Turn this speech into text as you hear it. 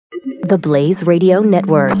The Blaze Radio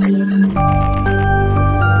Network.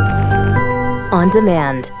 On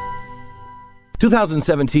demand.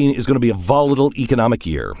 2017 is going to be a volatile economic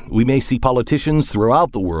year. We may see politicians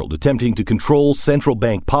throughout the world attempting to control central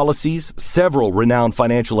bank policies. Several renowned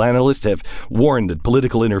financial analysts have warned that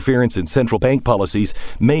political interference in central bank policies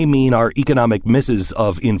may mean our economic misses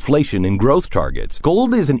of inflation and growth targets.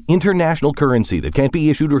 Gold is an international currency that can't be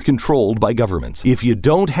issued or controlled by governments. If you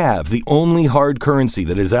don't have the only hard currency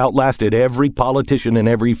that has outlasted every politician and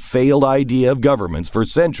every failed idea of governments for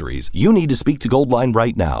centuries, you need to speak to Goldline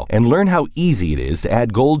right now and learn how easy it is to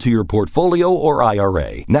add gold to your portfolio or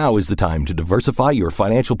IRA. Now is the time to diversify your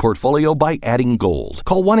financial portfolio by adding gold.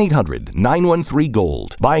 Call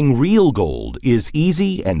 1-800-913-GOLD. Buying real gold is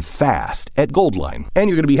easy and fast at Goldline. And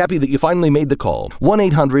you're going to be happy that you finally made the call.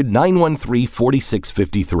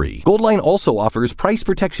 1-800-913-4653. Goldline also offers price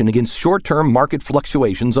protection against short-term market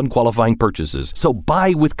fluctuations on qualifying purchases. So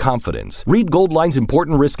buy with confidence. Read Goldline's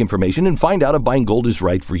important risk information and find out if buying gold is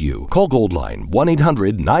right for you. Call Goldline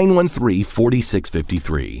 1-800-913-4653.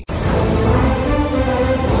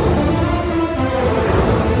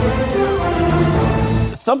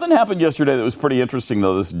 Something happened yesterday that was pretty interesting,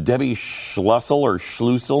 though. This Debbie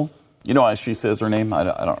Schlussel. You know how she says her name? I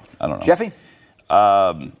don't know. Jeffy?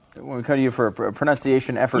 When we come to you for a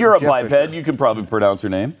pronunciation effort. You're a biped. You can probably pronounce her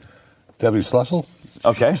name. Debbie Schlussel?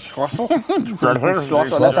 Okay. Schlussel?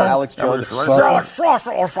 That's our Alex Jones. Debbie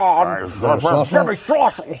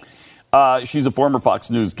Schlussel. She's a former Fox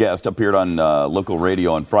News guest, appeared on local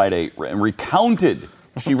radio on Friday, and recanted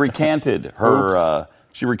her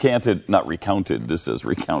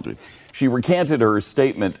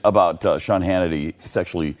statement about Sean Hannity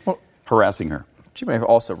sexually harassing her. She may have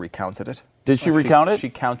also recounted it. Did she recount it? She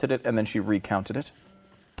counted it, and then she recounted it.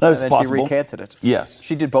 That is and then possible. she recanted it. Yes.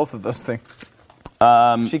 She did both of those things.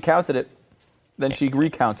 She counted it, then she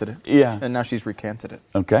recounted it. Yeah. And now she's recanted it.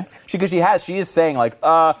 Okay. She is saying, like,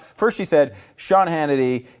 first she said, Sean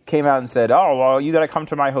Hannity came out and said, oh, well, you got to come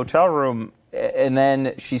to my hotel room. And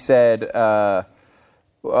then she said, well,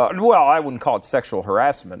 I wouldn't call it sexual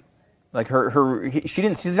harassment. Like,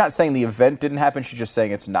 she's not saying the event didn't happen. She's just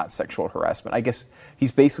saying it's not sexual harassment. I guess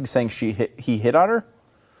he's basically saying he hit on her?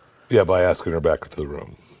 Yeah, by asking her back to the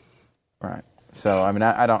room. Right. So, I mean,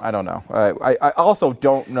 I don't know. I also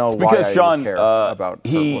don't know it's because why Sean, I would care about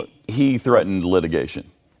he threatened litigation.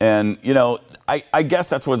 And, you know, I guess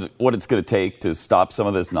that's what it's going to take to stop some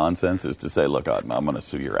of this nonsense is to say, look, I'm going to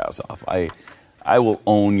sue your ass off. I will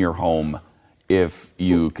own your home if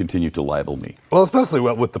you continue to libel me. Well, especially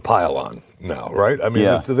with the pile-on now, right? I mean,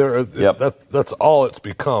 that's all it's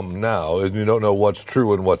become now, and you don't know what's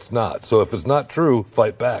true and what's not. So if it's not true,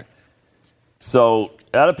 fight back. So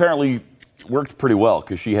that apparently worked pretty well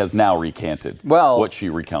because she has now recanted what she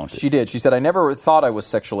recounted. She did. She said, I never thought I was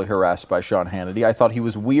sexually harassed by Sean Hannity. I thought he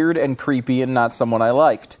was weird and creepy and not someone I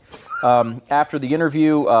liked. After the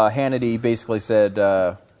interview, Hannity basically said,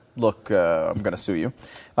 look, I'm going to sue you.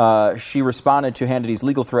 She responded to Hannity's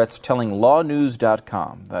legal threats, telling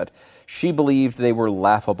lawnews.com that she believed they were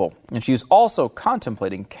laughable. And she was also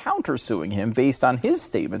contemplating countersuing him based on his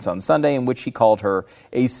statements on Sunday in which he called her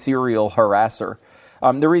a serial harasser.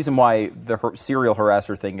 The reason why the serial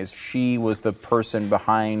harasser thing is she was the person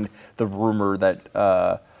behind the rumor that,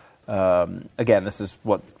 again, this is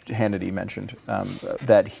what Hannity mentioned,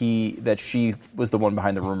 that she was the one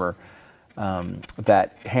behind the rumor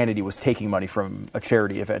that Hannity was taking money from a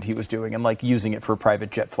charity event he was doing and like using it for private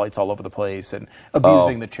jet flights all over the place and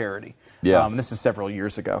abusing the charity. Yeah, this is several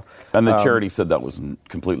years ago. And the charity said that was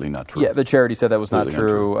completely not true. Yeah, the charity said that was not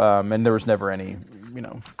true. And there was never any,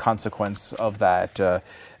 consequence of that.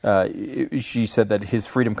 She said that his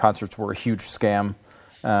Freedom concerts were a huge scam.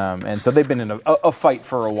 And so they've been in a fight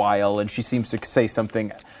for a while, and she seems to say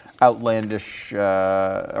something outlandish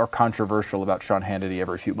or controversial about Sean Hannity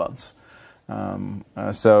every few months.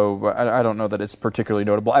 So I don't know that it's particularly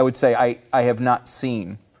notable. I would say I have not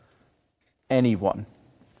seen anyone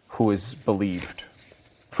who is believed,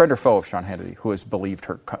 friend or foe of Sean Hannity, who has believed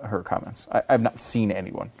her comments. I've not seen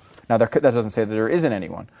anyone. Now, that doesn't say that there isn't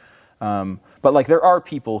anyone. But there are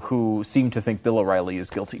people who seem to think Bill O'Reilly is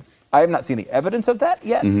guilty. I have not seen the evidence of that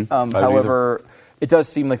yet. However, it does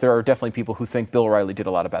seem like there are definitely people who think Bill O'Reilly did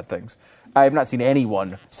a lot of bad things. I have not seen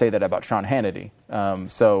anyone say that about Sean Hannity. I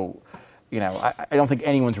don't think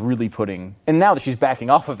anyone's really putting... And now that she's backing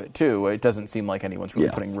off of it, too, it doesn't seem like anyone's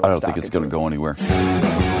really putting real stock into it. I don't think it's going to go anywhere.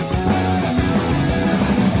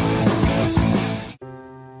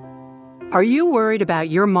 Are you worried about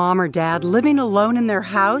your mom or dad living alone in their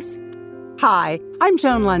house? Hi, I'm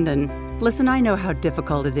Joan London. Listen, I know how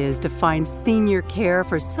difficult it is to find senior care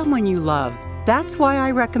for someone you love. That's why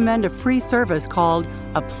I recommend a free service called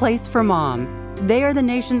A Place for Mom. They are the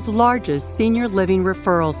nation's largest senior living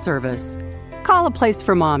referral service. Call A Place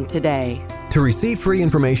for Mom today. To receive free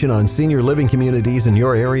information on senior living communities in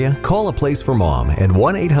your area, call A Place for Mom at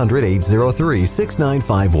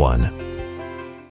 1-800-803-6951.